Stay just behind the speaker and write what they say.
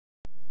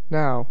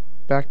Now,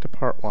 back to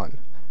part 1.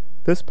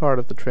 This part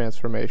of the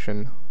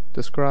transformation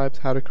describes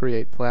how to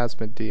create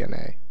plasmid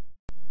DNA.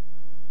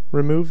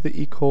 Remove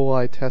the E.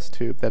 coli test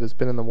tube that has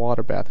been in the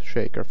water bath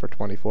shaker for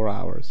 24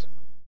 hours.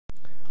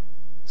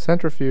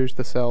 Centrifuge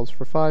the cells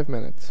for 5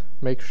 minutes.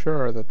 Make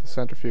sure that the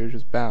centrifuge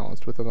is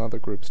balanced with another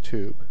group's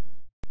tube.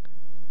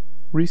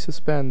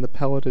 Resuspend the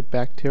pelleted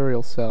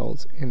bacterial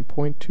cells in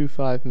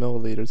 0.25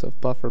 milliliters of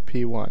buffer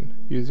P1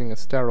 using a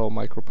sterile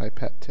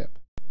micropipette tip.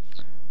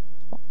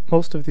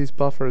 Most of these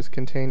buffers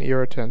contain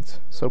irritants,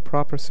 so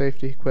proper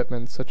safety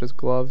equipment such as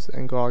gloves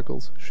and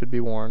goggles should be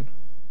worn.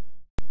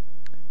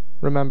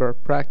 Remember,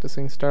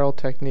 practicing sterile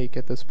technique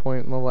at this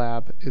point in the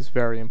lab is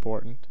very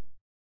important.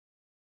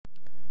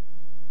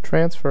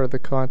 Transfer the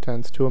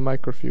contents to a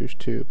microfuge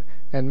tube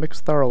and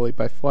mix thoroughly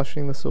by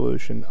flushing the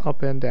solution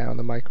up and down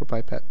the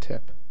micropipette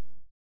tip.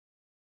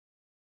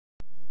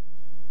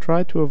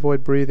 Try to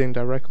avoid breathing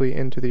directly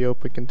into the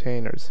open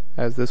containers,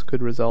 as this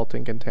could result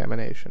in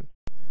contamination.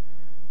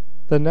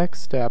 The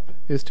next step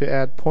is to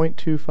add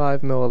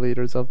 0.25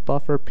 milliliters of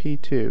buffer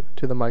P2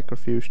 to the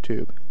microfuge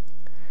tube.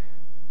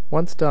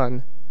 Once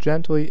done,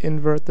 gently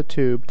invert the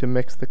tube to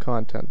mix the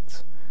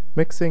contents.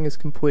 Mixing is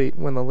complete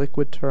when the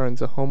liquid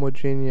turns a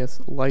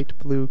homogeneous light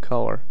blue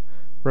color.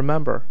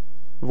 Remember,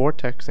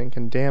 vortexing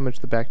can damage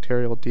the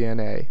bacterial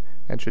DNA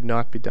and should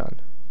not be done.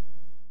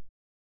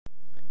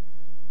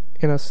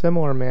 In a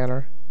similar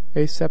manner,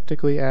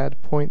 aseptically add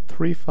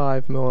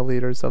 0.35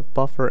 milliliters of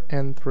buffer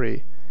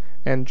N3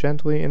 and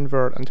gently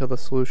invert until the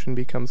solution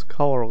becomes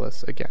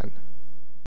colorless again.